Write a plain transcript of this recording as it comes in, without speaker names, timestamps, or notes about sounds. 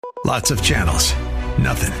Lots of channels,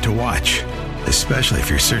 nothing to watch, especially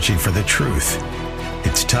if you're searching for the truth.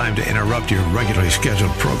 It's time to interrupt your regularly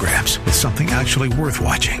scheduled programs with something actually worth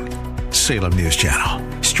watching. Salem News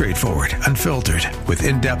Channel. Straightforward, unfiltered, with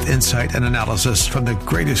in-depth insight and analysis from the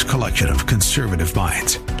greatest collection of conservative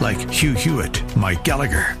minds like Hugh Hewitt, Mike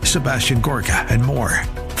Gallagher, Sebastian Gorka, and more.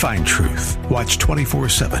 Find truth. Watch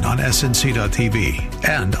 24/7 on snc.tv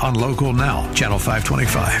and on Local Now, Channel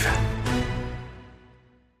 525.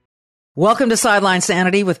 Welcome to Sideline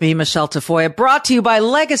Sanity with me, Michelle Tafoya, brought to you by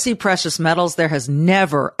Legacy Precious Metals. There has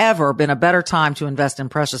never, ever been a better time to invest in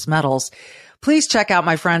precious metals. Please check out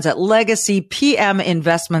my friends at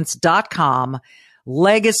legacypminvestments.com,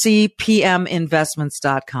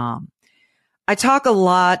 legacypminvestments.com. I talk a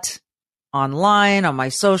lot online, on my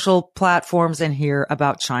social platforms, and here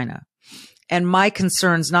about China. And my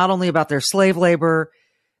concerns not only about their slave labor,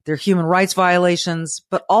 their human rights violations,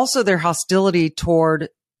 but also their hostility toward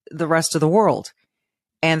the rest of the world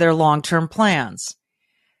and their long-term plans.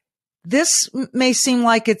 This may seem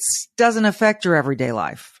like it doesn't affect your everyday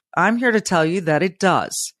life. I'm here to tell you that it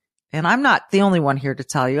does. And I'm not the only one here to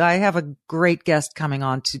tell you. I have a great guest coming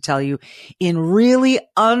on to tell you in really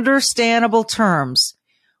understandable terms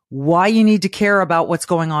why you need to care about what's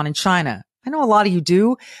going on in China. I know a lot of you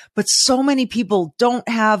do, but so many people don't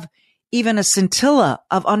have even a scintilla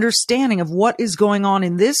of understanding of what is going on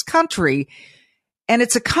in this country. And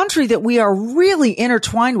it's a country that we are really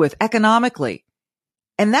intertwined with economically.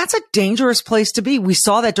 And that's a dangerous place to be. We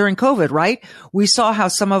saw that during COVID, right? We saw how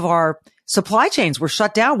some of our supply chains were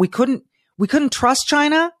shut down. We couldn't trust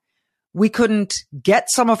China. We couldn't get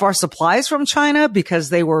some of our supplies from China because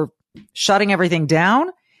they were shutting everything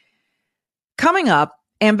down. Coming up,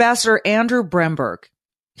 Ambassador Andrew Bremberg.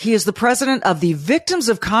 He is the president of the Victims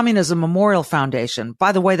of Communism Memorial Foundation.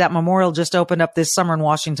 By the way, that memorial just opened up this summer in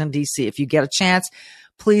Washington, D.C. If you get a chance,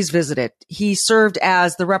 please visit it. He served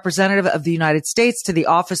as the representative of the United States to the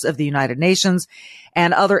Office of the United Nations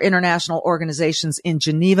and other international organizations in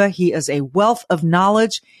Geneva. He is a wealth of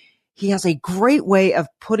knowledge. He has a great way of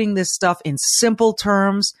putting this stuff in simple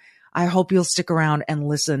terms. I hope you'll stick around and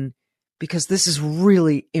listen because this is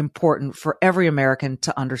really important for every American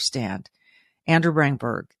to understand. Andrew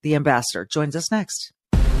Bremberg, the ambassador, joins us next.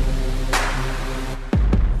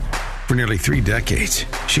 For nearly 3 decades,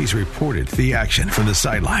 she's reported the action from the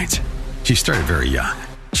sidelines. She started very young.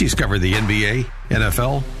 She's covered the NBA,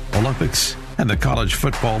 NFL, Olympics, and the college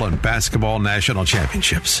football and basketball national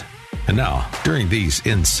championships. And now, during these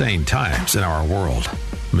insane times in our world,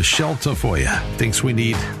 Michelle Tafoya thinks we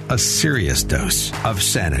need a serious dose of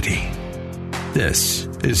sanity. This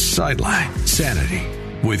is Sideline Sanity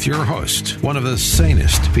with your host, one of the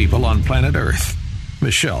sanest people on planet Earth,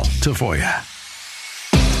 Michelle Tafoya.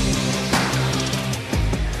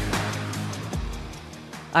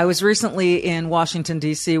 I was recently in Washington,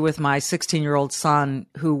 D.C. with my 16-year-old son,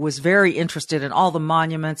 who was very interested in all the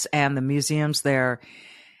monuments and the museums there.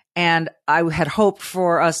 And I had hoped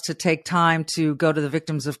for us to take time to go to the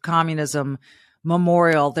Victims of Communism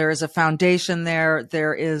Memorial. There is a foundation there.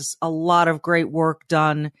 There is a lot of great work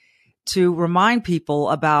done to remind people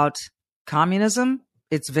about communism,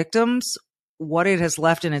 its victims, what it has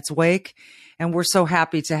left in its wake. And we're so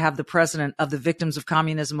happy to have the president of the Victims of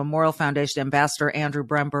Communism Memorial Foundation, Ambassador Andrew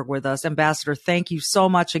Bremberg, with us. Ambassador, thank you so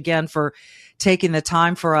much again for taking the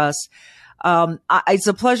time for us. It's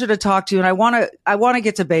a pleasure to talk to you. And I want to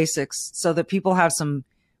get to basics so that people have some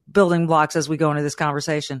building blocks as we go into this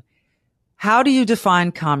conversation. How do you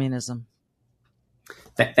define communism?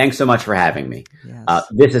 Thanks so much for having me. Yes.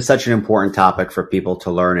 This is such an important topic for people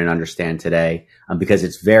to learn and understand today because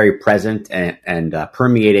it's very present and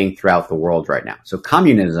permeating throughout the world right now. So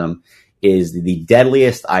communism is the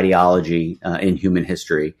deadliest ideology in human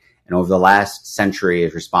history, and over the last century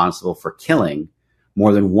is responsible for killing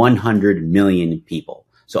more than 100 million people.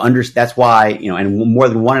 So that's why, and more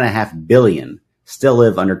than 1.5 billion still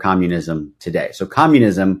live under communism today. So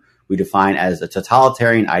communism we define as a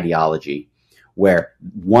totalitarian ideology where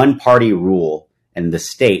one party rule and the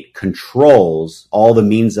state controls all the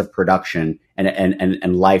means of production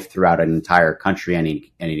and life throughout an entire country and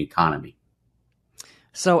an economy.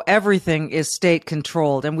 So everything is state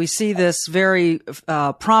controlled. And we see this very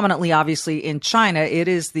prominently, obviously, in China. It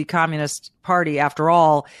is the Communist Party, after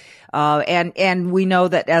all. And we know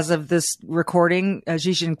that as of this recording,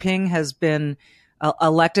 Xi Jinping has been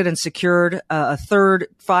elected and secured a third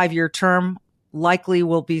 5-year term. Likely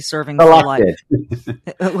will be serving for life.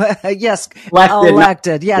 Yes,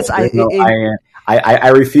 elected. Yes, I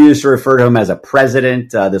refuse to refer to him as a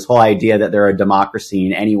president. This whole idea that they're a democracy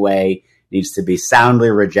in any way needs to be soundly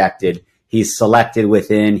rejected. He's selected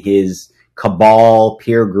within his cabal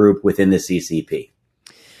peer group within the CCP.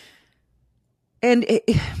 And,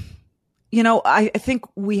 I think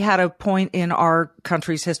we had a point in our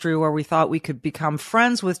country's history where we thought we could become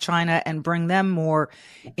friends with China and bring them more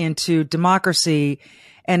into democracy.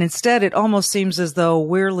 And instead, it almost seems as though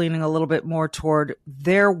we're leaning a little bit more toward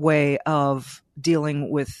their way of dealing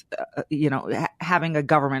with, having a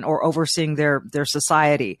government or overseeing their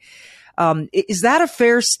society. Is that a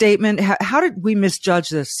fair statement? How did we misjudge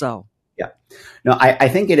this so? Yeah, no, I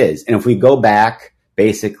think it is. And if we go back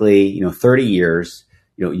basically, 30 years,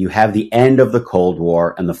 you have the end of the Cold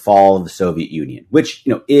War and the fall of the Soviet Union, which,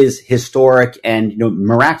 is historic and,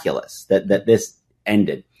 miraculous that this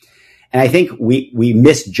ended. And I think we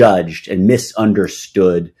misjudged and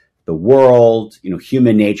misunderstood the world,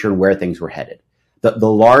 human nature and where things were headed.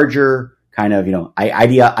 The larger kind of,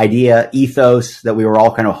 idea ethos that we were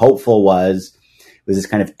all kind of hopeful was this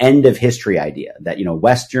kind of end of history idea that,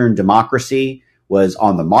 Western democracy was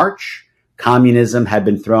on the march. Communism had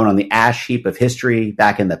been thrown on the ash heap of history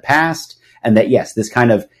back in the past. And that, yes, this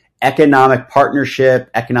kind of economic partnership,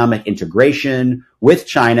 economic integration with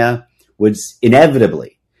China would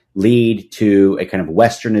inevitably lead to a kind of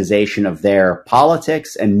westernization of their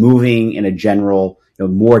politics and moving in a general,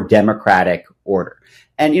 more democratic order.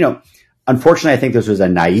 And, unfortunately, I think this was a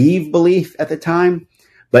naive belief at the time.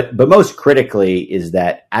 But most critically is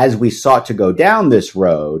that as we sought to go down this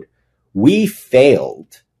road, we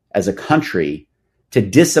failed as a country to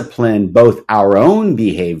discipline both our own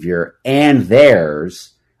behavior and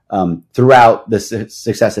theirs throughout the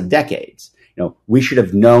successive decades. We should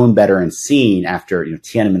have known better and seen after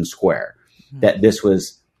Tiananmen Square that this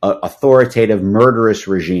was an authoritative, murderous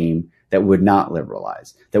regime that would not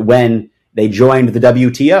liberalize. That when they joined the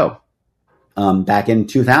WTO back in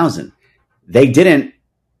 2000, they didn't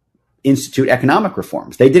institute economic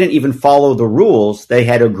reforms. They didn't even follow the rules they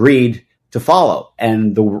had agreed to follow.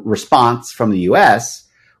 And the response from the U.S.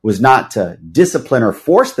 was not to discipline or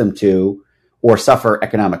force them to or suffer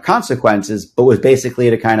economic consequences, but was basically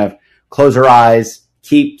to kind of close our eyes,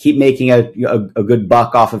 keep making a good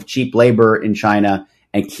buck off of cheap labor in China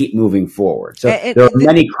and keep moving forward. So there are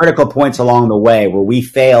many critical points along the way where we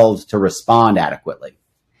failed to respond adequately.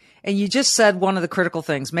 And you just said one of the critical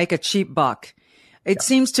things, make a cheap buck. It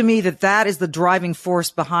seems to me that is the driving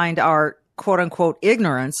force behind our quote unquote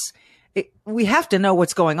ignorance. We have to know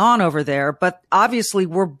what's going on over there, but obviously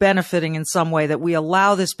we're benefiting in some way that we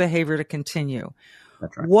allow this behavior to continue.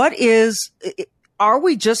 That's right. Are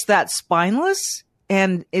we just that spineless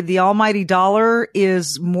and the almighty dollar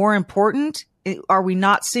is more important? Are we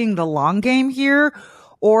not seeing the long game here?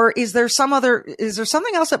 Or is there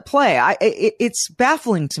something else at play? It's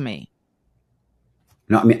baffling to me.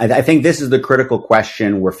 No, I think this is the critical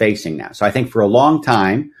question we're facing now. So I think for a long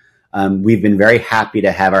time, we've been very happy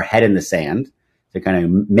to have our head in the sand to kind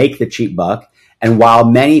of make the cheap buck. And while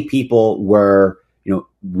many people were,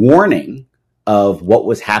 warning of what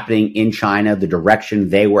was happening in China, the direction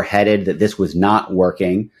they were headed, that this was not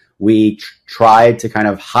working, we tried to kind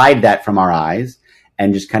of hide that from our eyes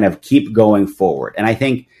and just kind of keep going forward. And I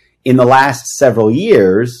think in the last several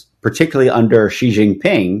years, particularly under Xi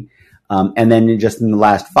Jinping, and then just in the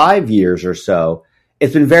last 5 years or so,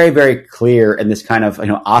 it's been very, very clear in this kind of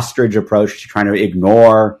ostrich approach to trying to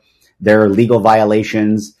ignore their legal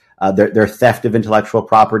violations, their theft of intellectual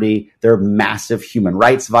property, their massive human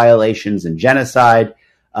rights violations and genocide,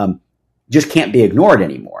 just can't be ignored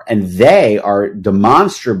anymore. And they are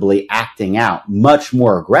demonstrably acting out much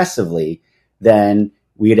more aggressively than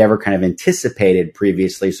we had ever kind of anticipated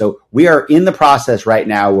previously. So we are in the process right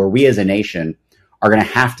now where we as a nation are going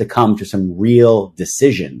to have to come to some real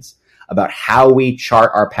decisions about how we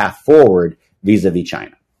chart our path forward vis-a-vis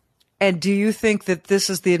China. And do you think that this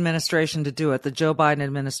is the administration to do it, the Joe Biden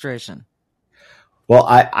administration? Well,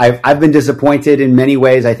 I've been disappointed in many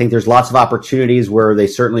ways. I think there's lots of opportunities where they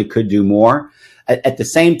certainly could do more. At the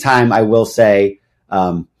same time, I will say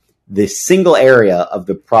the single area of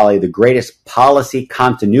probably the greatest policy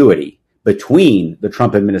continuity between the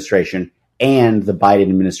Trump administration and the Biden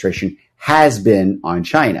administration has been on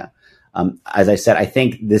China. As I said, I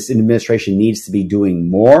think this administration needs to be doing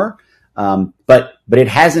more, but it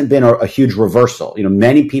hasn't been a huge reversal.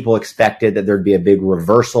 Many people expected that there'd be a big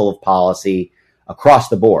reversal of policy across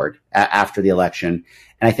the board after the election.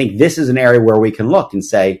 And I think this is an area where we can look and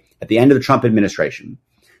say, at the end of the Trump administration,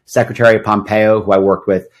 Secretary Pompeo, who I worked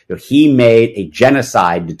with, he made a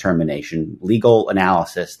genocide determination, legal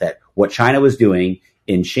analysis that what China was doing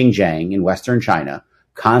in Xinjiang in Western China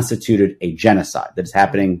constituted a genocide that is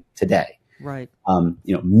happening today. Right.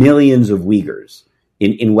 Millions of Uyghurs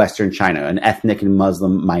in Western China, an ethnic and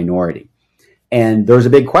Muslim minority. And there's a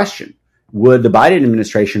big question. would the Biden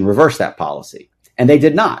administration reverse that policy? And they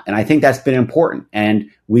did not. And I think that's been important.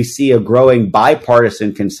 And we see a growing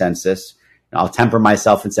bipartisan consensus. I'll temper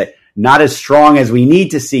myself and say not as strong as we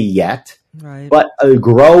need to see yet, right, but a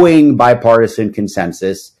growing bipartisan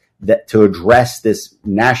consensus that to address this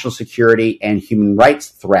national security and human rights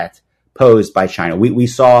threat posed by China. We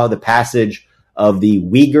saw the passage of the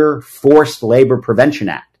Uyghur Forced Labor Prevention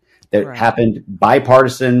Act that happened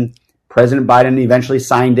bipartisan. President Biden eventually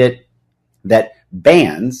signed it, that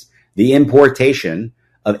bans the importation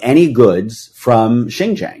of any goods from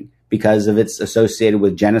Xinjiang because of its associated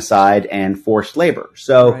with genocide and forced labor.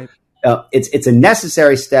 So it's a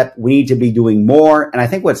necessary step. We need to be doing more. And I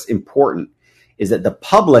think what's important is that the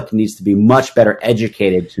public needs to be much better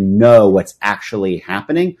educated to know what's actually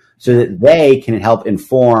happening so that they can help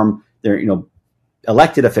inform their,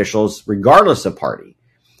 elected officials, regardless of party,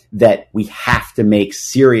 that we have to make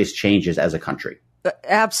serious changes as a country.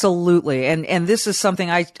 Absolutely. And this is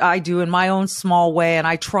something I do in my own small way, and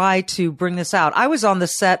I try to bring this out. I was on the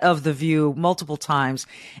set of The View multiple times,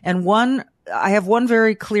 and I have one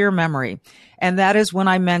very clear memory, and that is when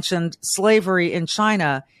I mentioned slavery in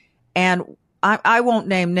China. And I won't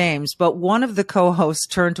name names, but one of the co-hosts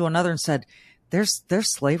turned to another and said, there's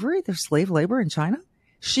slavery? There's slave labor in China?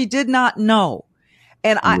 She did not know.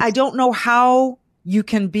 And I don't know how you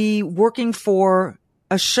can be working for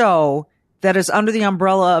a show that is under the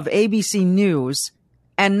umbrella of ABC News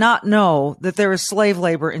and not know that there is slave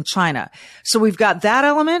labor in China. So we've got that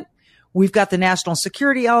element. We've got the national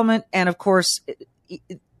security element. And of course,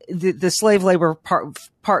 the slave labor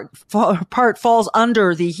part falls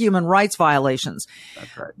under the human rights violations.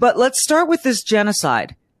 That's right. But let's start with this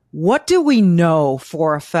genocide. What do we know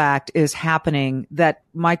for a fact is happening that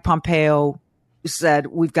Mike Pompeo said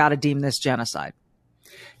we've got to deem this genocide?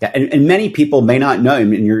 Yeah, and many people may not know,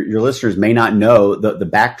 and your listeners may not know the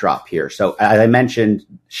backdrop here. So as I mentioned,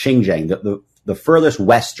 Xinjiang, the furthest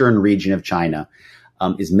western region of China,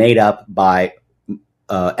 is made up by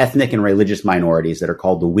ethnic and religious minorities that are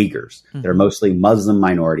called the Uyghurs. Mm-hmm. They're mostly Muslim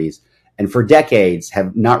minorities, and for decades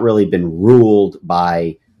have not really been ruled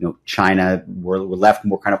by China. We're left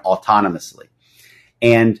more kind of autonomously.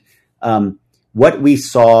 And what we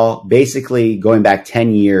saw basically going back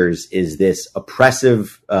 10 years is this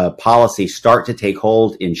oppressive policy start to take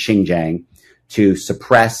hold in Xinjiang to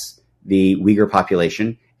suppress the Uyghur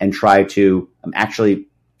population and try to actually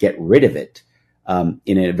get rid of it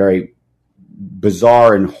in a very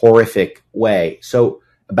bizarre and horrific way. So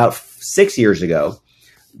about 6 years ago,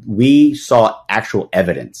 we saw actual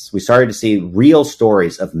evidence. We started to see real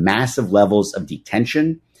stories of massive levels of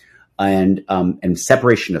detention and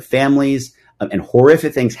separation of families and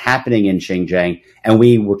horrific things happening in Xinjiang. And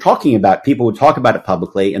we were talking about, people would talk about it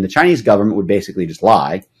publicly, and the Chinese government would basically just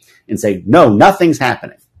lie and say, no, nothing's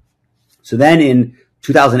happening. So then in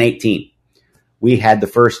 2018, we had the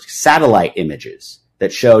first satellite images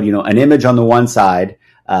that showed, an image on the one side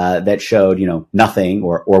that showed, nothing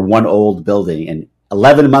or one old building. And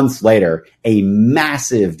 11 months later, a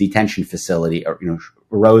massive detention facility,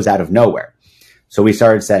 arose out of nowhere. So we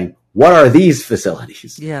started saying, what are these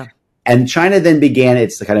facilities? Yeah. And China then began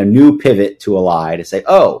its kind of new pivot to a lie to say,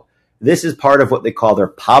 oh, this is part of what they call their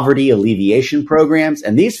poverty alleviation programs.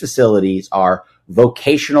 And these facilities are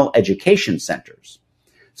vocational education centers.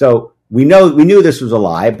 So we knew this was a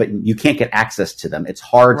lie, but you can't get access to them. It's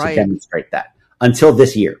hard to demonstrate that until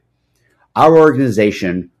this year. Our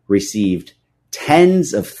organization received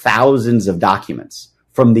tens of thousands of documents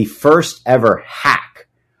from the first ever hack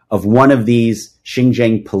of one of these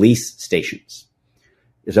Xinjiang police stations.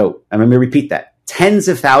 So I'm going to repeat that. Tens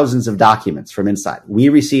of thousands of documents from inside. We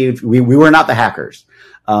were not the hackers,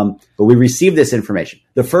 but we received this information.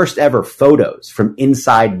 The first ever photos from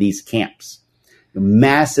inside these camps.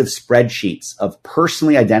 Massive spreadsheets of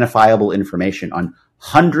personally identifiable information on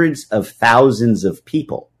hundreds of thousands of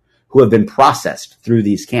people who have been processed through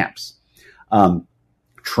these camps.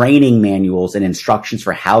 Training manuals and instructions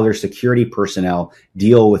for how their security personnel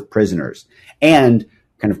deal with prisoners. And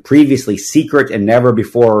kind of previously secret and never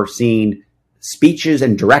before seen speeches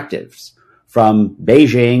and directives from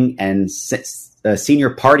Beijing and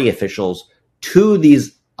senior party officials to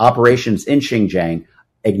these operations in Xinjiang,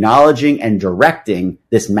 acknowledging and directing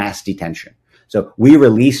this mass detention. So we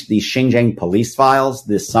released these Xinjiang police files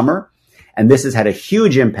this summer, and this has had a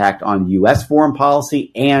huge impact on U.S. foreign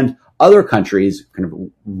policy and other countries kind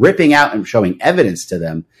of ripping out and showing evidence to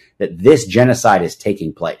them that this genocide is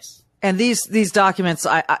taking place. And these documents,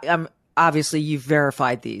 I'm obviously you've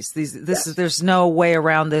verified these. Yes. There's no way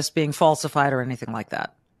around this being falsified or anything like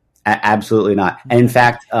that. Absolutely not. And in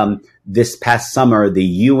fact, this past summer, the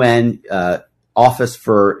UN Office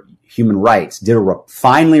for Human Rights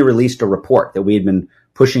finally released a report that we had been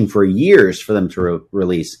pushing for years for them to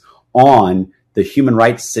release on the human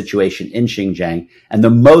rights situation in Xinjiang. And the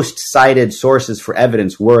most cited sources for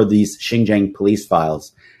evidence were these Xinjiang police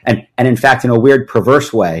files. And in fact, in a weird,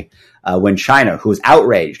 perverse way, when China, who was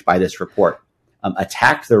outraged by this report,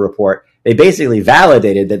 attacked the report, they basically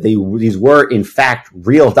validated that these were, in fact,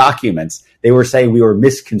 real documents. They were saying we were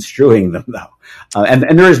misconstruing them, though.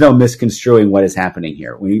 And there is no misconstruing what is happening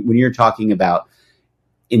here. When you're talking about,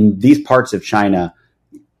 in these parts of China,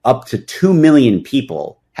 up to 2 million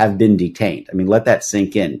people have been detained. I mean, let that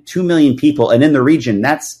sink in. 2 million people. And in the region,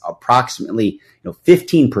 that's approximately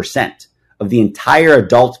 15% of the entire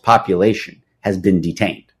adult population has been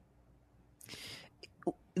detained.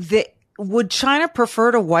 Would China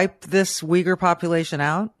prefer to wipe this Uyghur population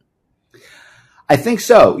out? I think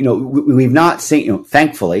so. We've not seen,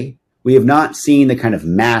 thankfully, we have not seen the kind of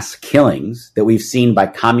mass killings that we've seen by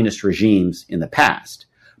communist regimes in the past.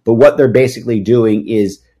 But what they're basically doing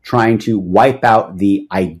is trying to wipe out the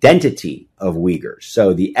identity of Uyghurs.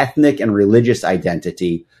 So the ethnic and religious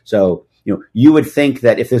identity. So, you would think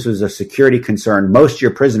that if this was a security concern, most of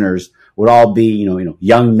your prisoners would all be,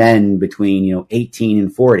 young men between, 18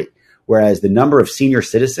 and 40. Whereas the number of senior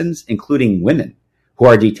citizens, including women, who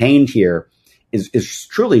are detained here is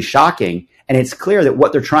truly shocking. And it's clear that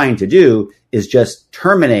what they're trying to do is just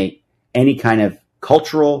terminate any kind of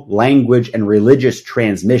cultural, language, and religious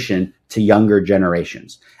transmission to younger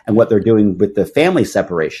generations. And what they're doing with the family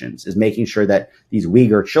separations is making sure that these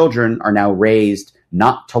Uyghur children are now raised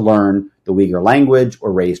not to learn the Uyghur language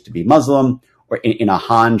or raised to be Muslim or in a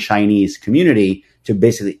Han Chinese community, to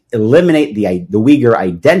basically eliminate the Uyghur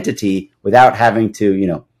identity without having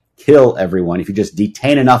to, kill everyone. If you just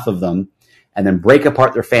detain enough of them and then break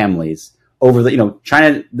apart their families over the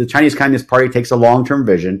Chinese Communist Party takes a long-term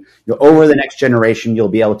vision. Over the next generation, you'll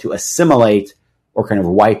be able to assimilate or kind of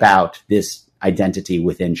wipe out this identity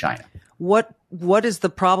within China. What is the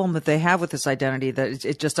problem that they have with this identity, that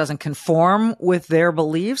it just doesn't conform with their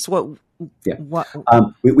beliefs?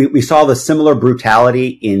 We saw the similar brutality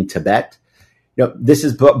in Tibet. This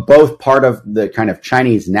is both part of the kind of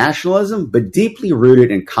Chinese nationalism, but deeply rooted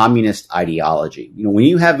in communist ideology. When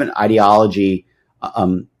you have an ideology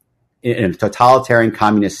in a totalitarian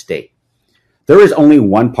communist state, there is only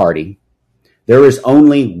one party, there is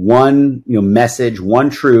only one message, one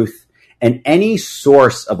truth, and any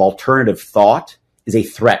source of alternative thought is a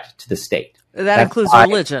threat to the state. That's includes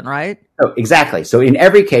religion, right? Oh, exactly. So in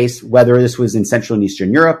every case, whether this was in Central and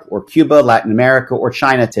Eastern Europe or Cuba, Latin America, or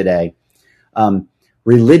China today,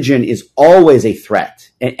 religion is always a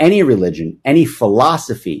threat. And any religion, any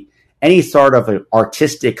philosophy, any sort of an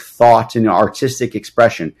artistic thought and artistic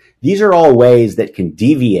expression, these are all ways that can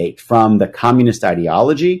deviate from the communist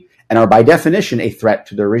ideology and are by definition a threat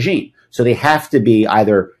to the regime. So they have to be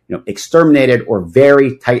either exterminated or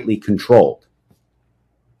very tightly controlled.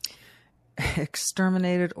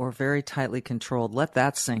 Exterminated or very tightly controlled. Let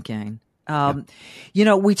that sink in.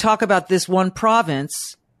 We talk about this one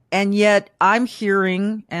province, and yet I'm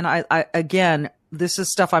hearing, and I again, this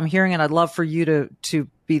is stuff I'm hearing, and I'd love for you to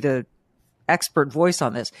be the expert voice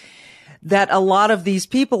on this, that a lot of these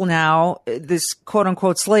people now, this quote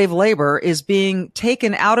unquote slave labor, is being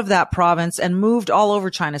taken out of that province and moved all over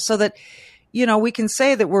China, so that, we can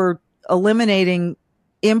say that we're eliminating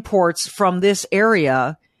imports from this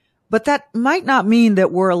area, but that might not mean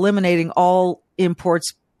that we're eliminating all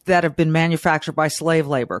imports that have been manufactured by slave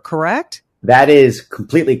labor, correct? That is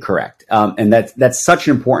completely correct. And that's such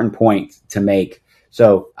an important point to make.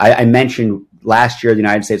 So I mentioned last year, the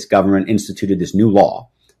United States government instituted this new law,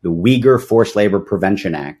 the Uyghur Forced Labor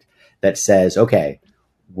Prevention Act, that says, okay,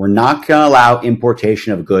 we're not going to allow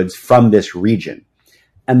importation of goods from this region.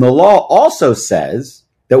 And the law also says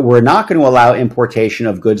that we're not going to allow importation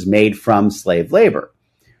of goods made from slave labor.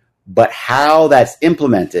 But how that's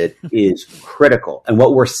implemented is critical. And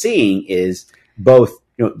what we're seeing is both,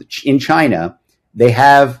 in China, they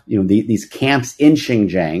have, these camps in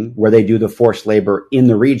Xinjiang where they do the forced labor in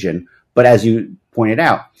the region. But as you pointed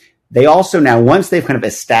out, they also now, once they've kind of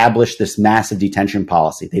established this massive detention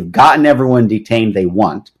policy, they've gotten everyone detained they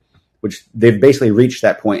want, which they've basically reached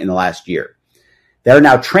that point in the last year. They're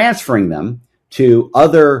now transferring them to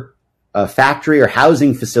other factory or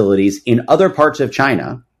housing facilities in other parts of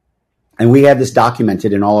China. And we have this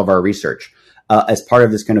documented in all of our research as part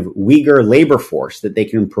of this kind of Uyghur labor force that they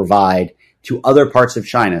can provide to other parts of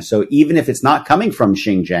China. So even if it's not coming from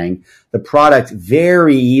Xinjiang, the product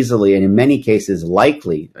very easily, and in many cases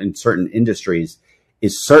likely in certain industries,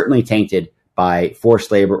 is certainly tainted by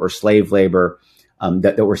forced labor or slave labor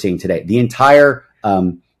that we're seeing today. The entire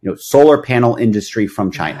solar panel industry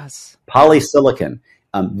from China, Yes. polysilicon.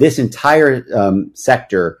 This entire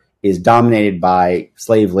sector is dominated by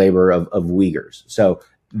slave labor of Uyghurs. So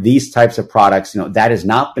these types of products, that has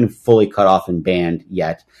not been fully cut off and banned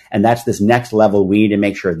yet. And that's this next level. We need to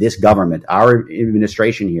make sure this government, our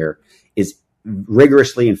administration here, is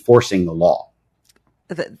rigorously enforcing the law.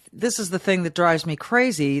 This is the thing that drives me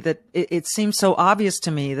crazy, that it seems so obvious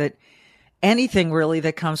to me that anything really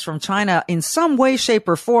that comes from China in some way, shape,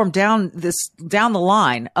 or form down the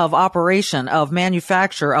line of operation, of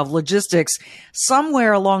manufacture, of logistics,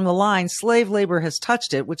 somewhere along the line, slave labor has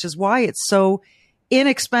touched it, which is why it's so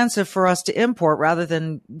inexpensive for us to import rather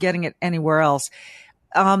than getting it anywhere else.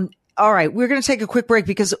 All right, we're going to take a quick break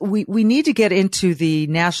because we need to get into the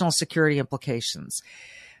national security implications.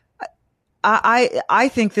 I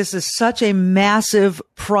think this is such a massive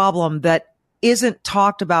problem that isn't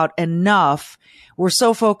talked about enough. We're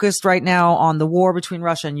so focused right now on the war between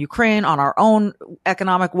Russia and Ukraine, on our own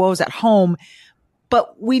economic woes at home.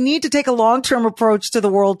 But we need to take a long-term approach to the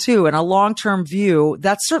world too, and a long-term view.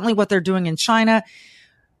 That's certainly what they're doing in China.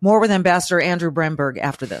 More with Ambassador Andrew Bremberg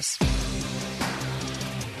after this.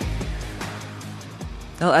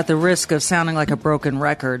 Well, at the risk of sounding like a broken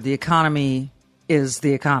record, the economy is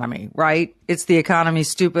the economy, right? It's the economy,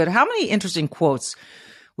 stupid. How many interesting quotes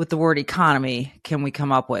with the word economy can we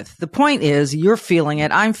come up with? The point is, you're feeling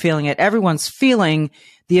it. I'm feeling it. Everyone's feeling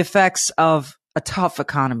the effects of a tough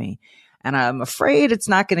economy. And I'm afraid it's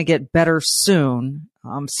not going to get better soon.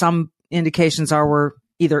 Some indications are we're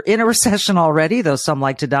either in a recession already, though some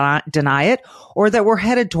like to deny it, or that we're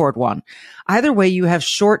headed toward one. Either way, you have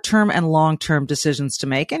short-term and long-term decisions to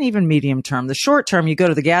make, and even medium-term. The short-term, you go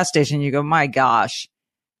to the gas station, you go, my gosh,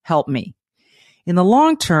 help me. In the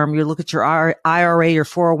long term, you look at your IRA, your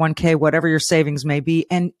 401k, whatever your savings may be,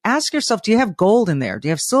 and ask yourself, do you have gold in there? Do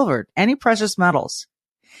you have silver? Any precious metals?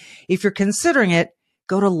 If you're considering it,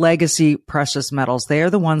 go to Legacy Precious Metals. They are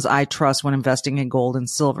the ones I trust when investing in gold and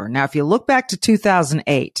silver. Now, if you look back to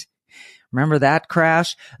 2008, remember that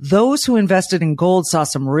crash? Those who invested in gold saw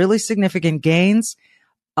some really significant gains.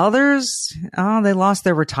 Others, they lost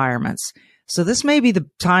their retirements. So this may be the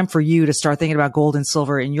time for you to start thinking about gold and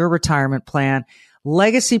silver in your retirement plan.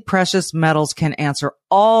 Legacy Precious Metals can answer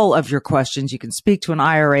all of your questions. You can speak to an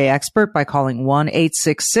IRA expert by calling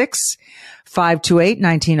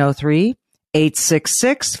 1-866-528-1903.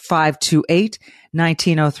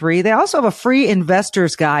 866-528-1903. They also have a free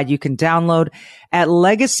investor's guide you can download at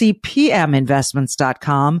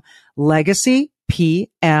legacypminvestments.com,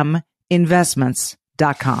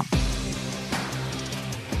 legacypminvestments.com.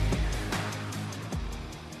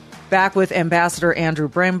 Back with Ambassador Andrew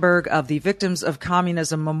Bremberg of the Victims of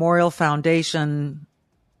Communism Memorial Foundation.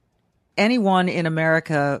 Anyone in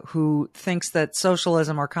America who thinks that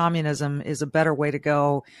socialism or communism is a better way to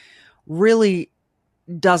go really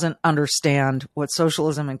doesn't understand what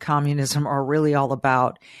socialism and communism are really all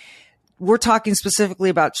about. We're talking specifically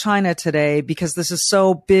about China today because this is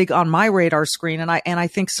so big on my radar screen, and I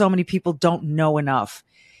think so many people don't know enough.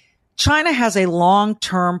 China has a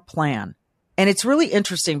long-term plan, and it's really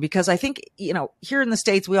interesting because I think, here in the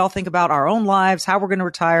States, we all think about our own lives, how we're going to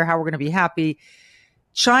retire, how we're going to be happy.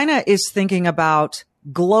 China is thinking about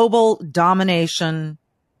global domination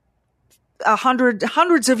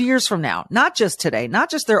hundreds of years from now, not just today, not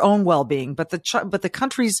just their own well-being, but the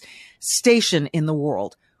country's station in the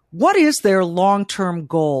world. What is their long-term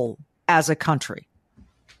goal as a country?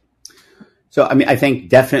 So, I think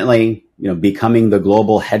definitely, becoming the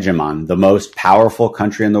global hegemon, the most powerful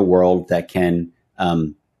country in the world that can,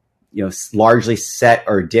 largely set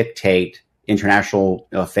or dictate international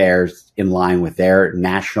affairs in line with their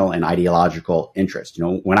national and ideological interests.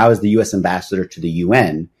 When I was the U.S. ambassador to the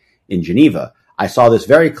UN in Geneva, I saw this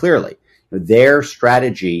very clearly. Their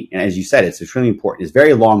strategy, and as you said, it's extremely important, is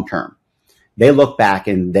very long-term. They look back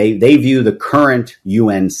and they view the current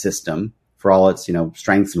UN system, for all its,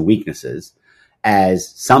 strengths and weaknesses,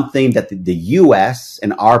 as something that the U.S.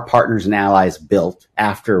 and our partners and allies built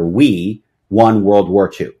after we won World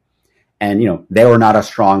War II. And, they were not a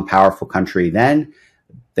strong, powerful country then.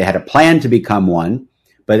 They had a plan to become one,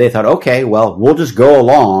 but they thought, okay, well, we'll just go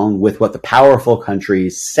along with what the powerful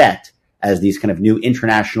countries set as these kind of new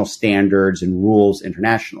international standards and rules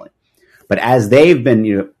internationally. But as they've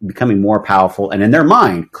been, becoming more powerful, and in their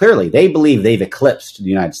mind, clearly, they believe they've eclipsed the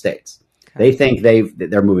United States. Okay. They think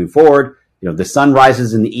they're moving forward. The sun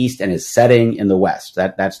rises in the east and is setting in the west.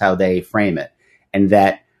 That's how they frame it. And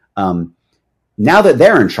that now that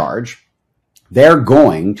they're in charge,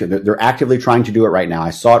 they're actively trying to do it right now.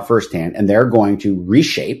 I saw it firsthand, and they're going to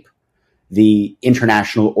reshape the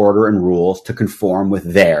international order and rules to conform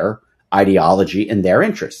with their ideology and their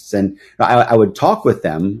interests. And I would talk with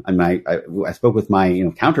them, and I spoke with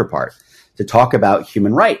my counterpart to talk about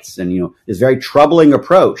human rights and this very troubling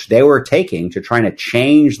approach they were taking to trying to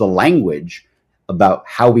change the language about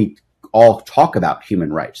how we all talk about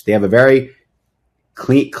human rights. They have a very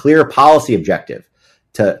clear policy objective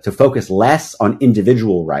to focus less on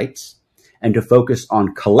individual rights and to focus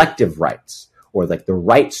on collective rights, or like the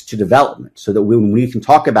rights to development, so that when we can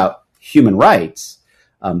talk about human rights,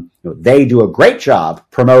 they do a great job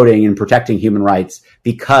promoting and protecting human rights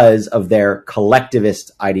because of their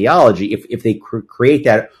collectivist ideology. If they create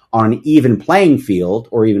that on an even playing field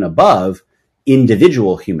or even above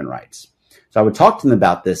individual human rights. So I would talk to them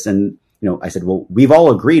about this, and I said, well, we've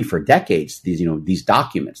all agreed for decades these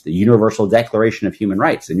documents, the Universal Declaration of Human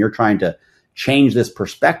Rights, and you're trying to change this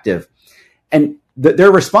perspective. And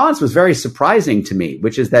their response was very surprising to me,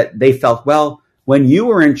 which is that they felt, well, when you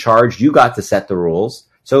were in charge, you got to set the rules.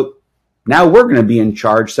 So now we're going to be in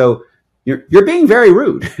charge. So you're being very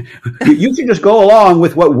rude. You can just go along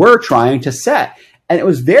with what we're trying to set. And it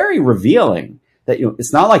was very revealing that,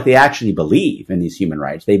 it's not like they actually believe in these human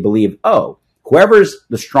rights. They believe, oh, whoever's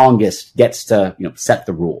the strongest gets to, set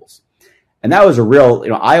the rules. And that was a real,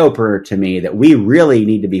 eye-opener to me, that we really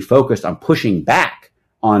need to be focused on pushing back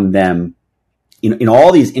on them in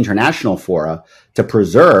all these international fora to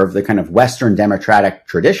preserve the kind of Western democratic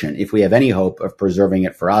tradition, if we have any hope of preserving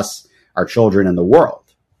it for us, our children, and the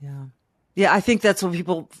world. Yeah. Yeah, I think that's when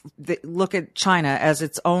people look at China as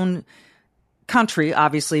its own country,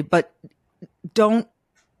 obviously, but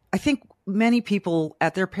I think many people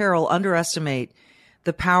at their peril underestimate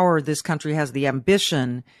the power this country has, the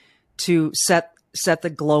ambition to set the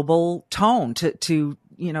global tone, to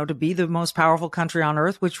be the most powerful country on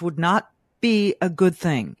earth, which would not be a good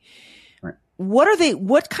thing. Right.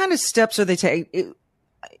 What kind of steps are they taking?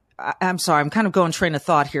 I'm sorry, I'm kind of going train of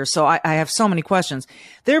thought here. So I have so many questions.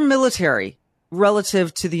 Their military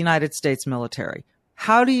relative to the United States military.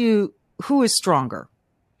 Who is stronger?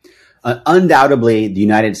 Undoubtedly, the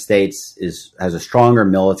United States has a stronger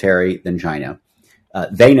military than China.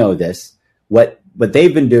 They know this. What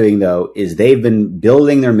they've been doing, though, is they've been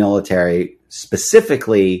building their military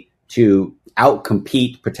specifically to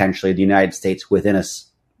outcompete potentially the United States within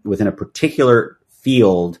a particular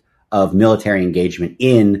field of military engagement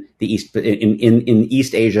in the in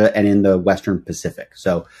East Asia and in the Western Pacific.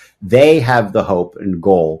 So they have the hope and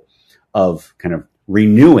goal of kind of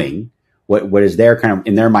renewing what is their kind of,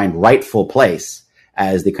 in their mind, rightful place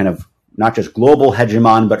as the kind of not just global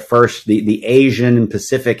hegemon, but first the Asian and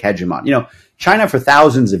Pacific hegemon. China for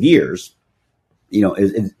thousands of years,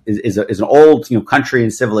 is an old, country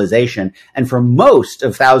and civilization. And for most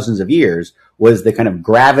of thousands of years was the kind of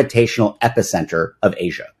gravitational epicenter of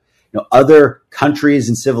Asia. Other countries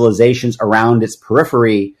and civilizations around its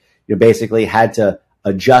periphery, basically had to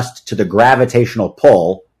adjust to the gravitational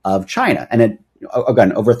pull of China. And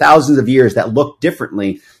again, over thousands of years that looked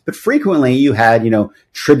differently, but frequently you had,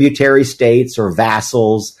 tributary states or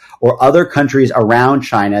vassals or other countries around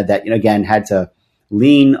China that, again, had to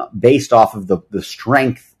lean based off of the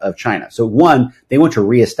strength of China. So one, they want to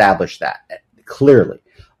reestablish that clearly.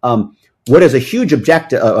 What is a huge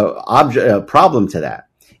problem to that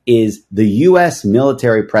is the U.S.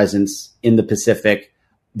 military presence in the Pacific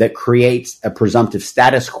that creates a presumptive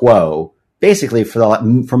status quo, basically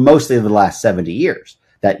for mostly the last 70 years.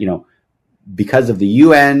 That, because of the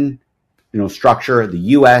UN, structure, the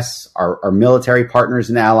U.S., our military partners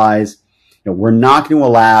and allies, we're not going to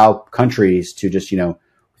allow countries to just,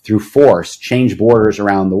 through force, change borders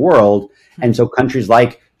around the world. And so countries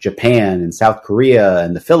like Japan and South Korea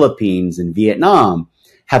and the Philippines and Vietnam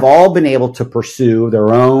have all been able to pursue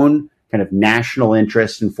their own kind of national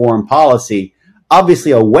interests and foreign policy,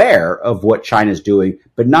 obviously aware of what China's doing,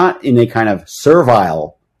 but not in a kind of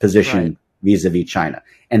servile position vis-a-vis China.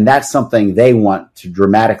 And that's something they want to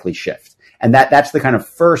dramatically shift. And that's the kind of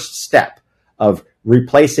first step of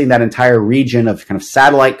replacing that entire region of kind of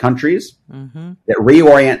satellite countries that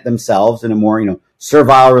reorient themselves in a more,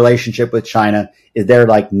 servile relationship with China is their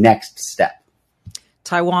next step.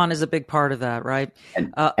 Taiwan is a big part of that, right?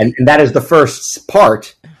 And that is the first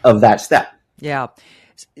part of that step. Yeah.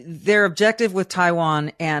 Their objective with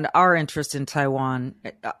Taiwan and our interest in Taiwan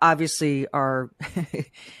obviously are,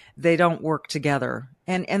 they don't work together.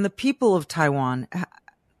 And the people of Taiwan, how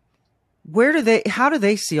do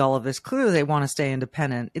they see all of this? Clearly they want to stay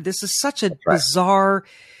independent. This is such a bizarre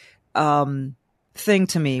thing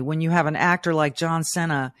to me when you have an actor like John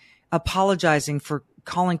Cena apologizing for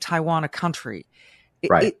calling Taiwan a country.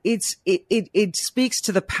 It speaks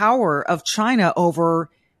to the power of China over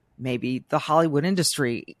maybe the Hollywood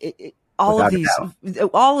industry.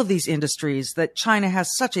 all of these industries that China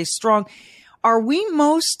has such a strong. Are we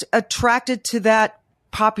most attracted to that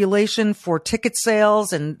population for ticket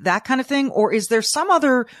sales and that kind of thing? Or is there some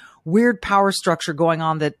other weird power structure going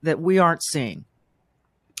on that we aren't seeing?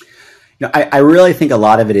 I really think a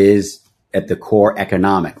lot of it is at the core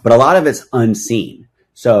economic, but a lot of it's unseen.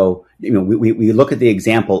 So, we look at the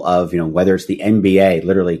example of, whether it's the NBA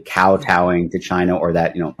literally kowtowing to China, or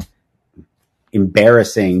that,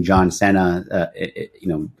 embarrassing John Cena,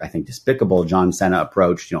 I think despicable John Cena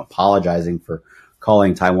approach, apologizing for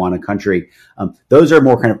calling Taiwan a country. Those are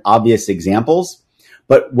more kind of obvious examples.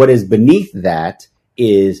 But what is beneath that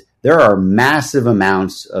is there are massive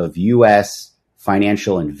amounts of U.S.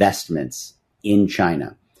 financial investments in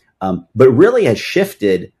China, but really has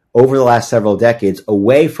shifted over the last several decades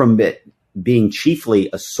away from it being chiefly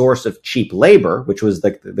a source of cheap labor, which was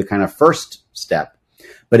the kind of first step,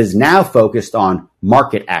 but is now focused on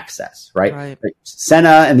market access, right? Like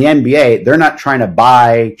Senna and the NBA, they're not trying to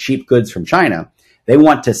buy cheap goods from China. They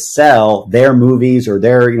want to sell their movies or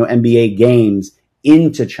their NBA games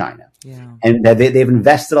into China. Yeah. And they've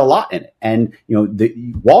invested a lot in it. And,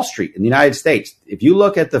 the Wall Street in the United States, if you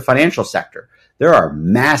look at the financial sector, there are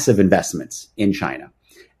massive investments in China.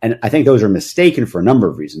 And I think those are mistaken for a number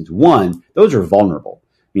of reasons. One, those are vulnerable.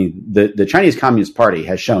 I mean, the Chinese Communist Party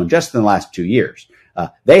has shown just in the last 2 years,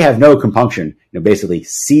 they have no compunction, basically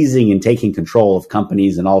seizing and taking control of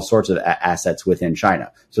companies and all sorts of assets within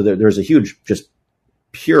China. So there's a huge, just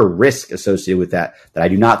pure risk associated with that I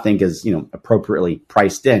do not think is, appropriately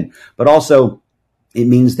priced in. But also it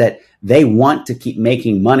means that they want to keep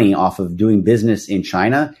making money off of doing business in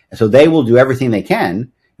China. So they will do everything they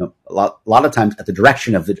can, a lot of times at the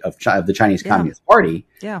direction of the Chinese Communist Party,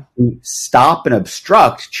 to stop and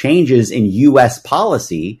obstruct changes in U.S.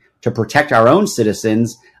 policy to protect our own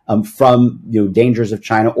citizens from dangers of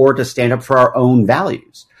China, or to stand up for our own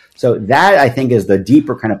values. So that, I think, is the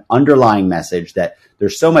deeper kind of underlying message, that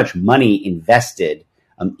there's so much money invested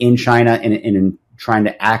in China and in trying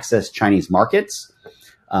to access Chinese markets.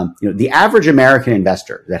 The average American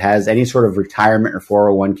investor that has any sort of retirement or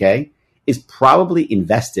 401k is probably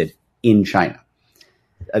invested in China.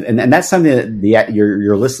 And that's something that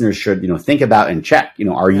your listeners should, think about and check.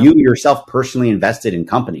 Are you yourself personally invested in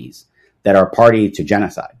companies that are party to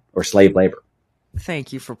genocide or slave labor?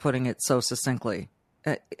 Thank you for putting it so succinctly.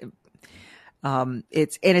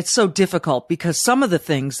 It's so difficult because some of the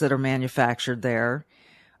things that are manufactured there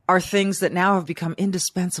are things that now have become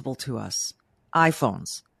indispensable to us.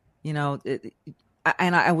 iPhones,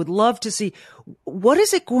 and I would love to see, what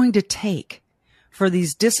is it going to take for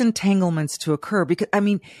these disentanglements to occur? Because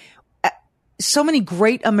so many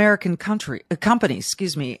great American companies,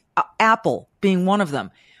 Apple being one of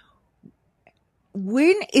them.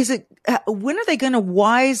 When are they going to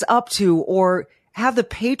wise up to, or have the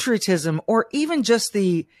patriotism, or even just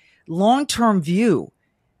the long-term view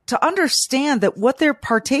to understand that what they're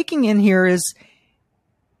partaking in here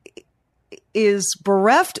is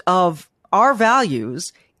bereft of our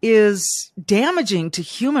values, is damaging to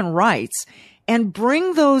human rights, and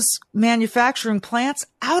bring those manufacturing plants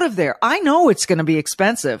out of there? I know it's going to be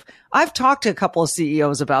expensive. I've talked to a couple of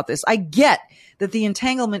CEOs about this. I get that the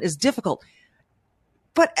entanglement is difficult,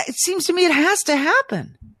 but it seems to me it has to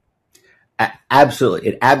happen. Absolutely.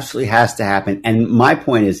 It absolutely has to happen. And my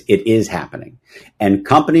point is, it is happening. And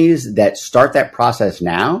companies that start that process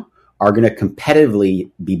now are going to competitively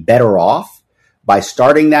be better off by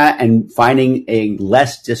starting that and finding a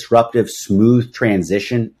less disruptive, smooth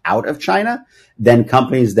transition out of China than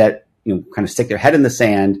companies that, kind of stick their head in the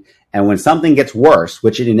sand. And when something gets worse,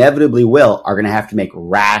 which it inevitably will, are going to have to make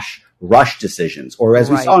rush decisions. Or as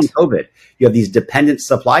we saw in COVID, you have these dependent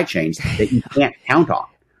supply chains that you can't count on.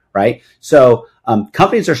 Right. So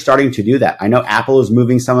companies are starting to do that. I know Apple is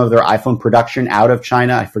moving some of their iPhone production out of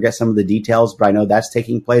China. I forget some of the details, but I know that's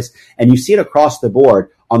taking place. And you see it across the board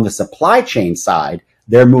on the supply chain side.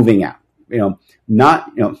 They're moving out. I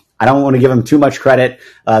don't want to give them too much credit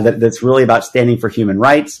that's really about standing for human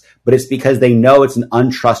rights, but it's because they know it's an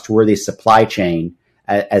untrustworthy supply chain,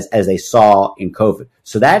 as they saw in COVID.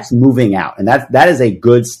 So that's moving out, and that is a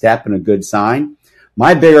good step and a good sign.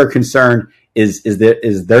 My bigger concern is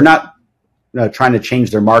they're not trying to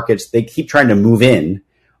change their markets. They keep trying to move in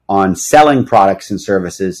on selling products and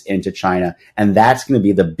services into China. And that's going to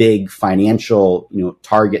be the big financial,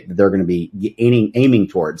 target that they're going to be aiming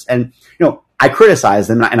towards. And, I criticize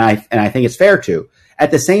them, and I think it's fair to.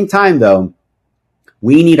 At the same time, though,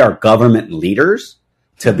 we need our government leaders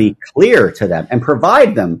to be clear to them and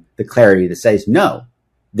provide them the clarity that says, no,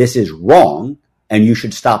 this is wrong and you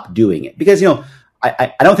should stop doing it. Because,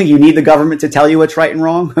 I don't think you need the government to tell you what's right and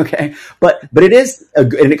wrong. Okay. But it is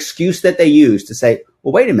an excuse that they use to say,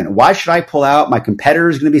 well, wait a minute. Why should I pull out? My competitor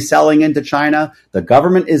is going to be selling into China. The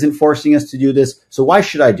government isn't forcing us to do this. So why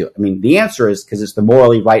should I do it? I mean, the answer is because it's the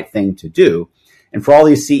morally right thing to do. And for all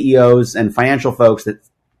these CEOs and financial folks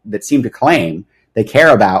that seem to claim they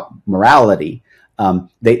care about morality,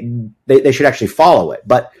 they should actually follow it.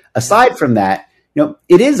 But aside from that,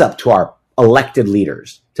 it is up to our elected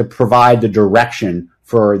leaders to provide the direction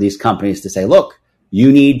for these companies to say, look,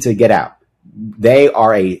 you need to get out. They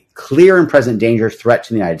are a clear and present dangerous threat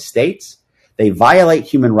to the United States. They violate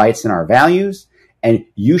human rights and our values. And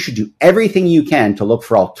you should do everything you can to look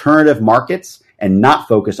for alternative markets and not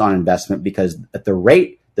focus on investment, because at the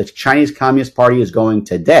rate the Chinese Communist Party is going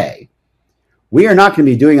today, we are not going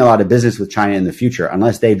to be doing a lot of business with China in the future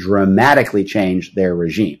unless they dramatically change their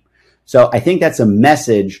regime. So I think that's a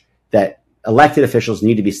message that elected officials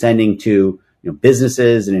need to be sending to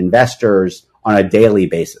businesses and investors on a daily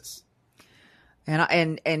basis.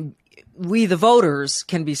 And we, the voters,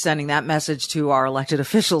 can be sending that message to our elected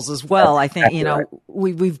officials as well. I think, right.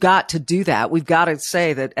 We've got to do that. We've got to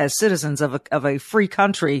say that as citizens of a free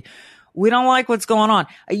country, we don't like what's going on.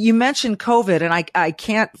 You mentioned COVID, and I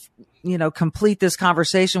can't, complete this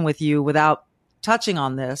conversation with you without touching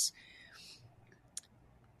on this.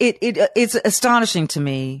 It's astonishing to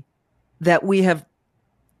me that we have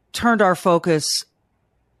turned our focus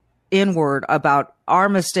inward about our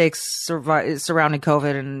mistakes surrounding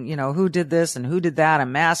COVID and, who did this and who did that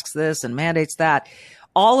and masks this and mandates that.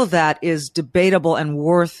 All of that is debatable and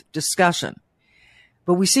worth discussion.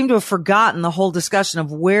 But we seem to have forgotten the whole discussion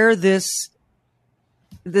of where this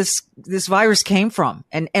virus came from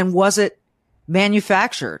and was it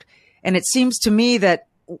manufactured? And it seems to me that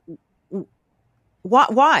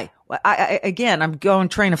why? Again, I'm going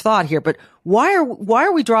train of thought here, but why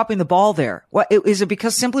are we dropping the ball there? Is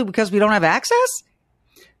it simply because we don't have access?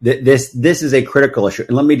 This is a critical issue.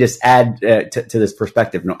 And let me just add to this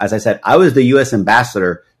perspective. As I said, I was the U.S.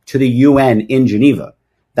 ambassador to the UN in Geneva.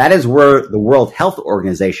 That is where the World Health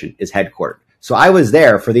Organization is headquartered. So I was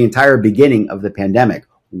there for the entire beginning of the pandemic,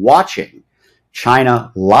 watching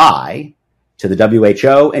China lie to the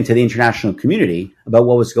WHO and to the international community about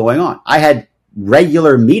what was going on. I had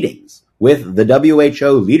regular meetings with the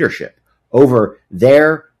WHO leadership over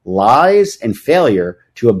their lies and failure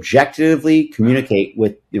to objectively communicate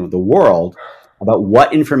with the world about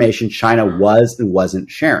what information China was and wasn't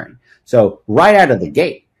sharing. So right out of the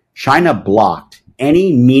gate, China blocked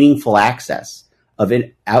any meaningful access of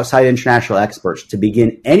outside international experts to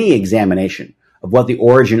begin any examination of what the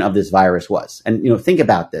origin of this virus was. And think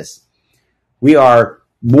about this. We are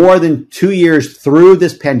more than 2 years through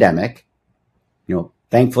this pandemic,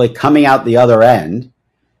 thankfully coming out the other end,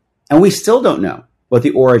 and we still don't know what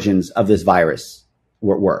the origins of this virus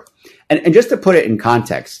were. And just to put it in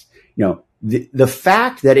context, the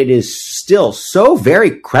fact that it is still so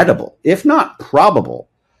very credible, if not probable,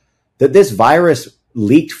 that this virus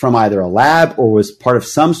leaked from either a lab or was part of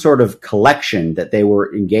some sort of collection that they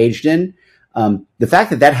were engaged in, the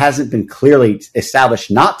fact that hasn't been clearly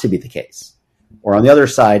established not to be the case, or on the other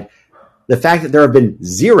side, the fact that there have been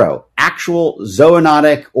zero actual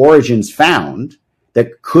zoonotic origins found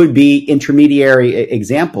that could be intermediary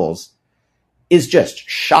examples is just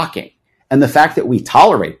shocking. And the fact that we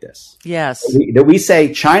tolerate this, yes, that we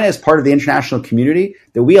say China is part of the international community,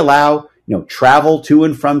 that we allow travel to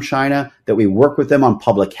and from China, that we work with them on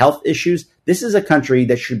public health issues. This is a country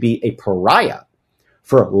that should be a pariah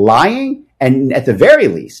for lying and, at the very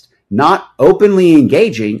least, not openly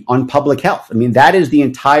engaging on public health. I mean, that is the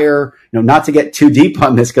entire, not to get too deep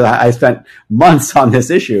on this because I spent months on this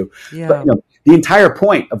issue, but the entire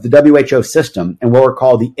point of the WHO system and what were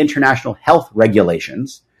called the international health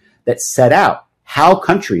regulations that set out how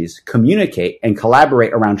countries communicate and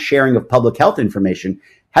collaborate around sharing of public health information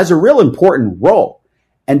has a real important role.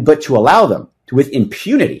 But to allow them to, with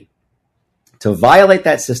impunity, to violate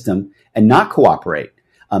that system and not cooperate,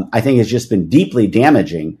 I think has just been deeply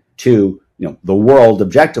damaging to the world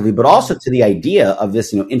objectively, but also to the idea of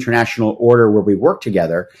this international order where we work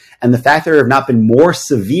together. And the fact that there have not been more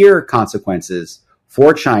severe consequences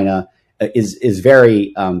for China is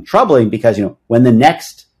very troubling, because when the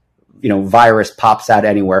next virus pops out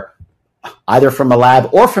anywhere, either from a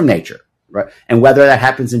lab or from nature, right, and whether that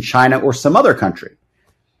happens in China or some other country,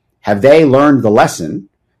 have they learned the lesson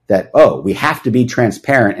that we have to be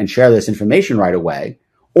transparent and share this information right away?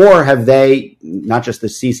 Or have they, not just the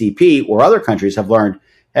CCP or other countries, have learned,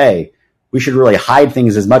 hey, we should really hide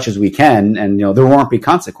things as much as we can, and there won't be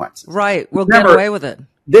consequences. Right, we'll get away with it.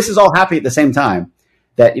 This is all happening at the same time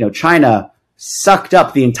that China sucked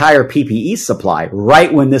up the entire PPE supply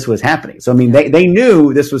right when this was happening. So, I mean, they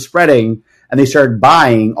knew this was spreading, and they started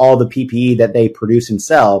buying all the PPE that they produce and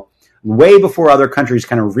sell way before other countries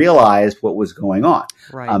kind of realized what was going on.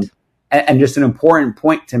 Right. And just an important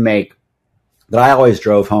point to make that I always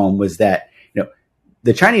drove home was that,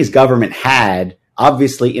 the Chinese government had,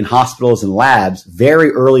 obviously in hospitals and labs, very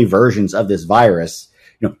early versions of this virus,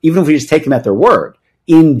 even if we just take them at their word,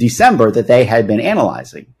 in December that they had been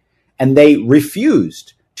analyzing. And they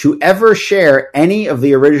refused to ever share any of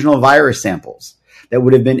the original virus samples that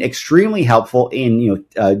would have been extremely helpful in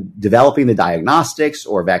developing the diagnostics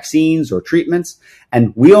or vaccines or treatments.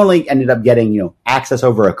 And we only ended up getting access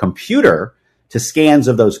over a computer to scans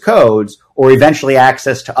of those codes, or eventually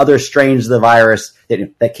access to other strains of the virus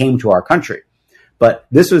that came to our country. But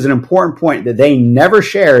this was an important point, that they never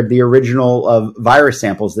shared the original virus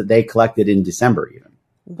samples that they collected in December even.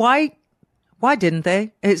 Why didn't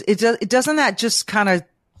they? Doesn't that just kind of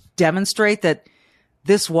demonstrate that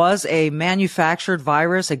this was a manufactured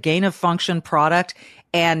virus, a gain of function product,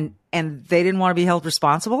 and they didn't want to be held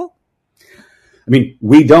responsible? I mean,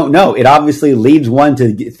 we don't know. It obviously leads one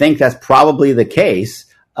to think that's probably the case,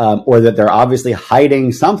 or that they're obviously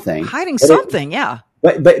hiding something. Yeah.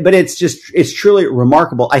 But it's truly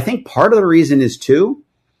remarkable. I think part of the reason is too,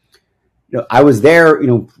 I was there,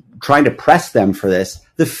 trying to press them for this,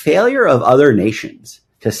 the failure of other nations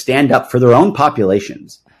to stand up for their own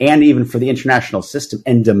populations and even for the international system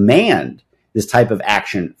and demand this type of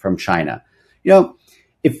action from China.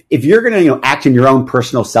 If you're going to act in your own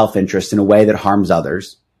personal self-interest in a way that harms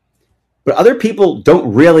others, but other people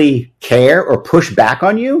don't really care or push back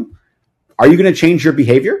on you, are you going to change your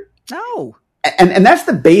behavior? No. And that's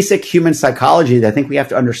the basic human psychology that I think we have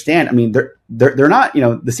to understand. I mean, they're not,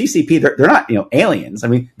 the CCP, they're not, aliens. I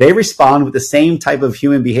mean, they respond with the same type of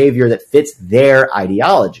human behavior that fits their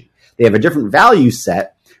ideology. They have a different value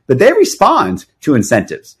set, but they respond to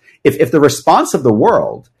incentives. If the response of the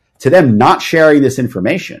world to them not sharing this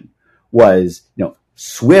information was,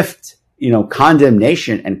 swift,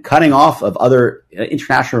 condemnation and cutting off of other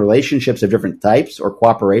international relationships of different types or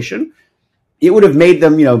cooperation, it would have made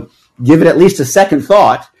them, give it at least a second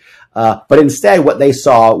thought. But instead, what they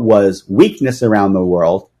saw was weakness around the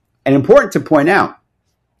world. And important to point out,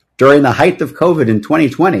 during the height of COVID in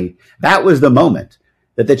 2020, that was the moment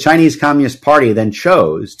that the Chinese Communist Party then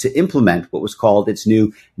chose to implement what was called its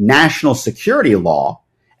new national security law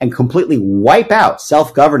and completely wipe out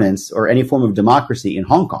self-governance or any form of democracy in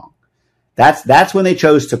Hong Kong. That's when they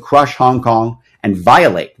chose to crush Hong Kong and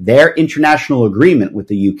violate their international agreement with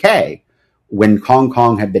the UK when Hong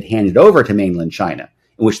Kong had been handed over to mainland China,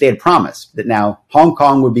 in which they had promised that now Hong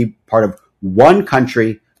Kong would be part of one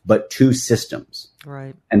country, but two systems.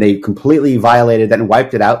 Right. And they completely violated that and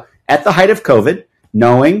wiped it out at the height of COVID,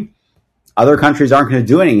 knowing other countries aren't going to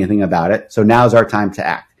do anything about it. So now's our time to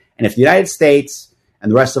act. And if the United States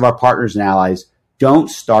and the rest of our partners and allies don't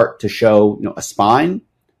start to show a spine,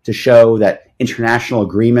 to show that international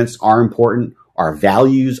agreements are important, our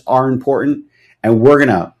values are important, and we're going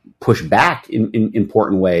to push back in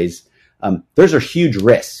important ways, there's a huge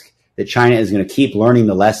risk that China is going to keep learning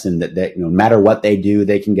the lesson that no matter what they do,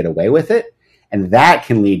 they can get away with it. And that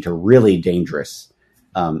can lead to really dangerous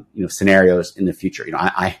scenarios in the future.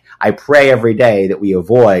 I pray every day that we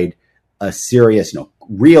avoid a serious,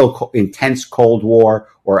 real intense Cold War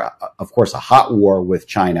or, of course, a hot war with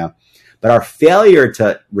China. But our failure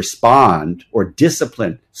to respond or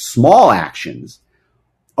discipline small actions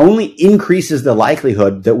only increases the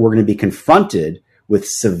likelihood that we're going to be confronted with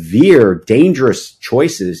severe, dangerous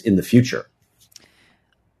choices in the future.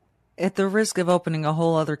 At the risk of opening a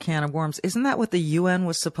whole other can of worms, isn't that what the UN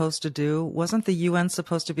was supposed to do? Wasn't the UN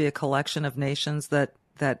supposed to be a collection of nations that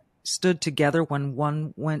stood together when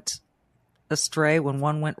one went astray, when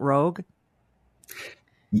one went rogue?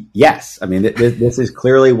 Yes. I mean, this is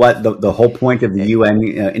clearly what the whole point of the UN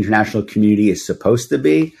international community is supposed to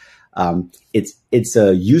be. It's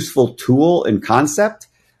a useful tool and concept.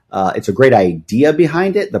 It's a great idea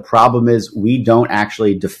behind it. The problem is we don't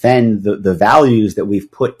actually defend the values that we've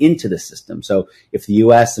put into the system. So if the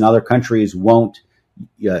US and other countries won't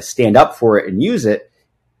stand up for it and use it,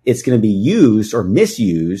 it's going to be used or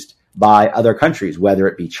misused by other countries, whether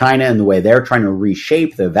it be China and the way they're trying to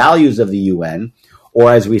reshape the values of the UN, or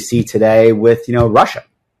as we see today with, Russia.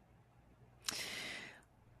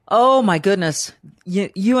 Oh my goodness.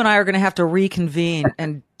 You and I are going to have to reconvene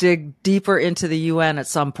and dig deeper into the UN at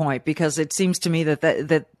some point, because it seems to me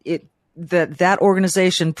that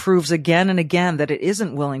organization proves again and again that it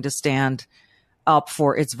isn't willing to stand up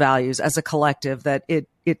for its values as a collective, that it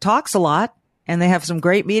talks a lot and they have some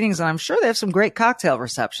great meetings, and I'm sure they have some great cocktail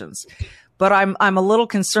receptions, but I'm a little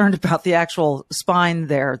concerned about the actual spine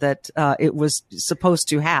there that it was supposed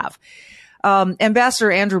to have.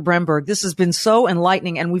 Ambassador Andrew Bremberg, this has been so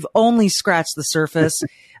enlightening, and we've only scratched the surface.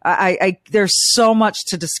 There's so much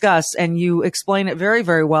to discuss, and you explain it very,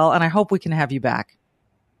 very well, and I hope we can have you back.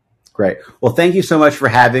 Great. Well, thank you so much for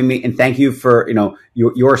having me, and thank you for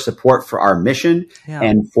your support for our mission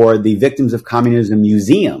and for the Victims of Communism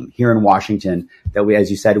Museum here in Washington that we, as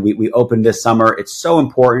you said, we opened this summer. It's so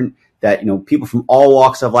important that people from all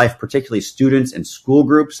walks of life, particularly students and school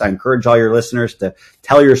groups. I encourage all your listeners to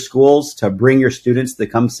tell your schools to bring your students to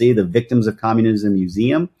come see the Victims of Communism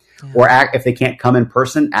Museum, or if they can't come in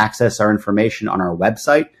person, access our information on our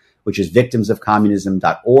website, which is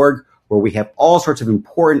victimsofcommunism.org. where we have all sorts of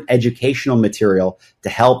important educational material to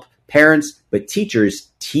help parents, but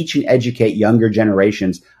teachers teach and educate younger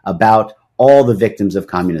generations about all the victims of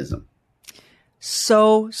communism.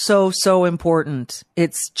 So important.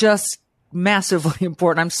 It's just massively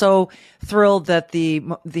important. I'm so thrilled that the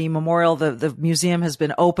memorial, the museum has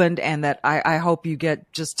been opened, and that I hope you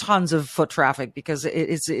get just tons of foot traffic, because it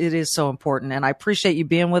is so important. And I appreciate you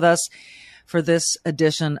being with us for this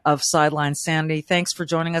edition of Sideline Sanity. Thanks for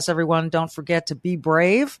joining us, everyone. Don't forget to be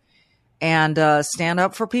brave and stand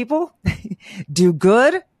up for people. Do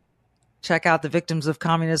good. Check out the Victims of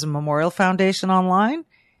Communism Memorial Foundation online.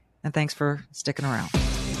 And thanks for sticking around.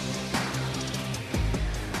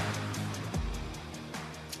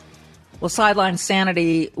 Well, Sideline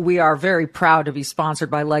Sanity, we are very proud to be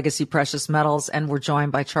sponsored by Legacy Precious Metals, and we're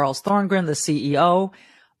joined by Charles Thorngren, the CEO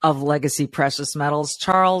of Legacy Precious Metals.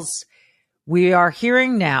 Charles, we are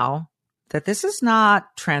hearing now that this is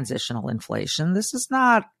not transitional inflation. This is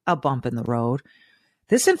not a bump in the road.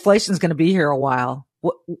 This inflation is going to be here a while.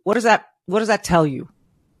 What does that tell you?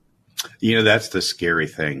 That's the scary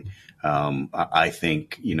thing. I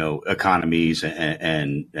think, economies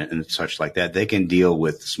and such like that, they can deal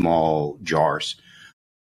with small jars.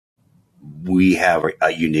 We have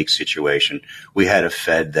a unique situation. We had a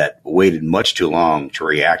Fed that waited much too long to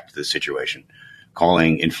react to the situation,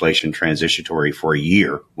 calling inflation transitory for a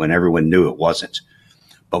year when everyone knew it wasn't.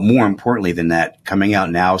 But more importantly than that, coming out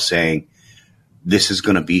now saying, this is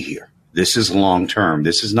going to be here. This is long term.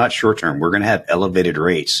 This is not short term. We're going to have elevated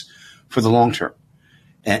rates for the long term.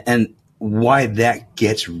 And why that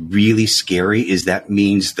gets really scary is that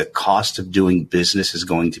means the cost of doing business is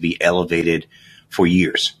going to be elevated for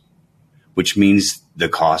years, which means the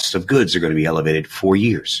cost of goods are going to be elevated for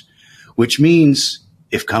years, which means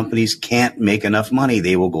if companies can't make enough money,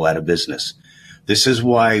 they will go out of business. This is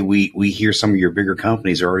why we hear some of your bigger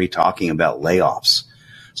companies are already talking about layoffs.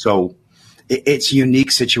 So it's a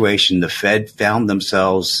unique situation. The Fed found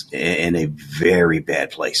themselves in a very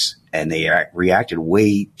bad place, and they reacted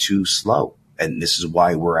way too slow. And this is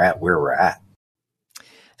why we're at where we're at.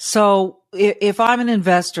 So if I'm an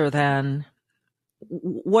investor, then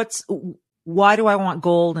why do I want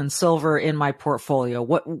gold and silver in my portfolio?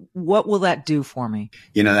 What will that do for me?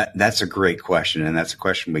 That's a great question. And that's a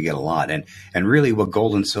question we get a lot. And really what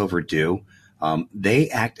gold and silver do, they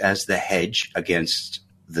act as the hedge against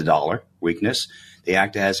the dollar weakness. They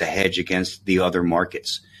act as a hedge against the other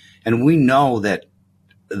markets. And we know that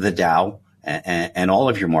the Dow and all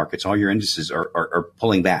of your markets, all your indices are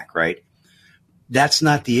pulling back, right? That's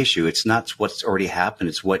not the issue. It's not what's already happened.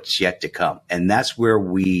 It's what's yet to come. And that's where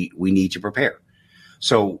we need to prepare.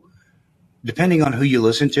 So depending on who you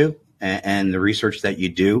listen to and the research that you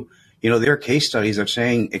do, there are case studies of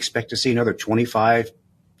saying expect to see another 20 to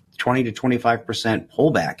 25%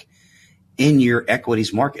 pullback in your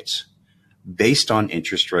equities markets based on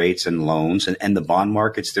interest rates and loans, and the bond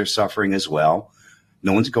markets, they're suffering as well.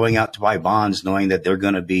 No one's going out to buy bonds knowing that they're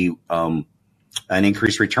going to be an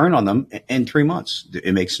increased return on them in 3 months.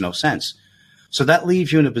 It makes no sense. So that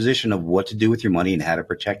leaves you in a position of what to do with your money and how to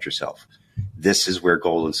protect yourself. This is where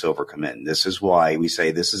gold and silver come in. This is why we say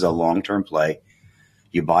this is a long-term play.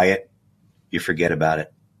 You buy it, you forget about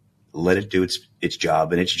it. Let it do its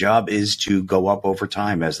job. And its job is to go up over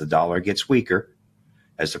time as the dollar gets weaker,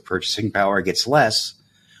 as the purchasing power gets less.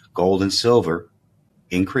 Gold and silver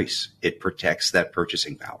increase. It protects that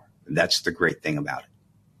purchasing power. And that's the great thing about it.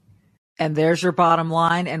 And there's your bottom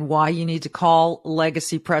line, and why you need to call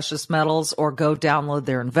Legacy Precious Metals or go download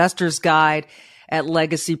their investor's guide at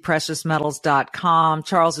legacypreciousmetals.com.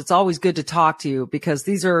 Charles, it's always good to talk to you, because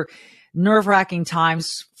these are nerve-wracking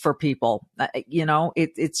times for people.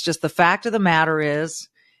 It's just the fact of the matter is,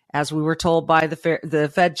 as we were told by the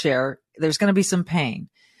Fed chair, there's going to be some pain.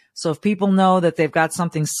 So if people know that they've got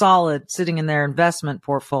something solid sitting in their investment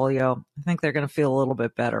portfolio, I think they're going to feel a little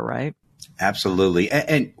bit better, right? Absolutely.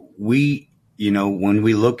 And we, when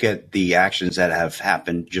we look at the actions that have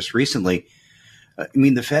happened just recently, I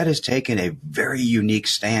mean, the Fed has taken a very unique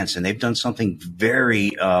stance, and they've done something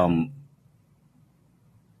very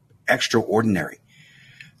extraordinary.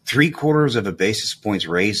 0.75 of a basis points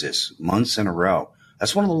raises months in a row.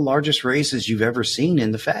 That's one of the largest raises you've ever seen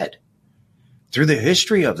in the Fed through the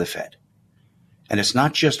history of the Fed. And it's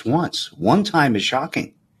not just once. One time is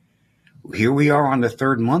shocking. Here we are on the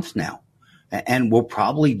third month now, and we'll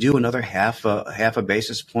probably do another half a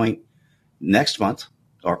basis point next month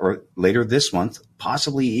or later this month,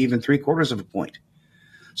 possibly even 0.75 of a point.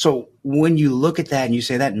 So when you look at that and you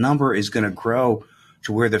say that number is going to grow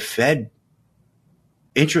to where the Fed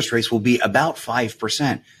interest rates will be about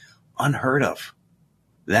 5%, unheard of.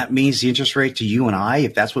 That means the interest rate to you and I,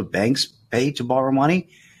 if that's what banks pay to borrow money,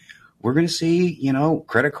 we're going to see,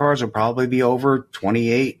 credit cards will probably be over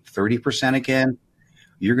 28, 30% again.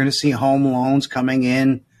 You're going to see home loans coming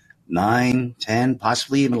in 9, 10,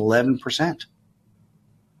 possibly even 11%.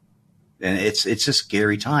 And it's a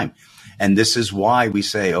scary time. And this is why we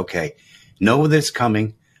say, okay, know that it's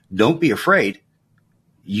coming. Don't be afraid.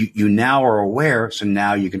 You now are aware, so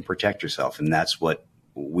now you can protect yourself. And that's what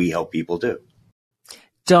we help people do.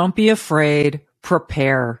 Don't be afraid.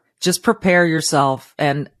 Prepare. Just prepare yourself.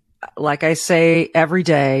 And like I say every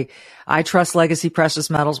day, I trust Legacy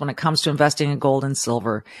Precious Metals when it comes to investing in gold and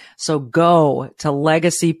silver. So go to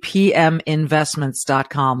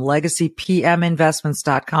legacypminvestments.com,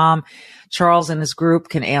 legacypminvestments.com. Charles and his group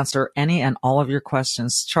can answer any and all of your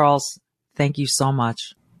questions. Charles, thank you so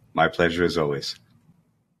much. My pleasure as always.